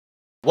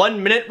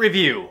1-minute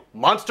review.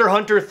 Monster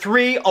Hunter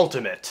 3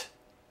 Ultimate.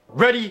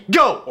 Ready,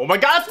 go! Oh my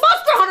god, it's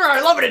Monster Hunter! I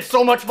love it, it's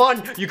so much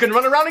fun! You can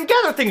run around and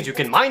gather things, you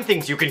can mine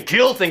things, you can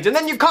kill things, and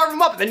then you carve them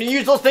up, and then you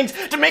use those things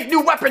to make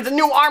new weapons and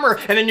new armor,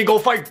 and then you go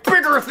fight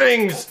bigger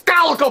things!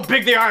 God, look how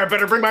big they are, I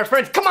better bring my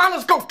friends. Come on,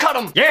 let's go cut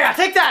them! Yeah,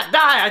 take that!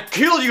 Die! I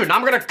killed you, and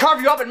I'm gonna carve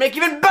you up and make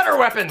even better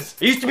weapons!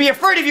 I used to be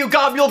afraid of you,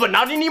 Gobule, but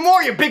not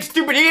anymore, you big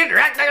stupid idiot!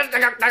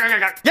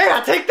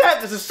 Yeah, take that!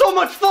 This is so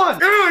much fun!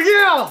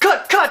 Yeah!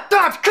 Cut,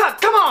 dodge,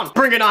 cut! Come on!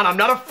 Bring it on, I'm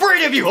not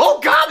afraid of you! Oh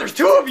god, there's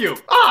 2 of you!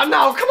 Oh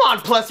no, come on,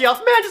 Plessioth,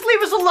 man, just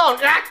leave us alone!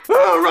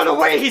 Oh, run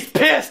away, he's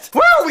pissed!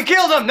 Woo, we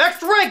killed him!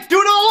 Next rank, do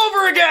it all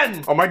over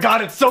again! Oh my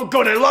god, it's so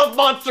good, I love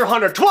Monster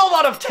Hunter! 12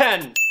 out of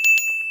 10!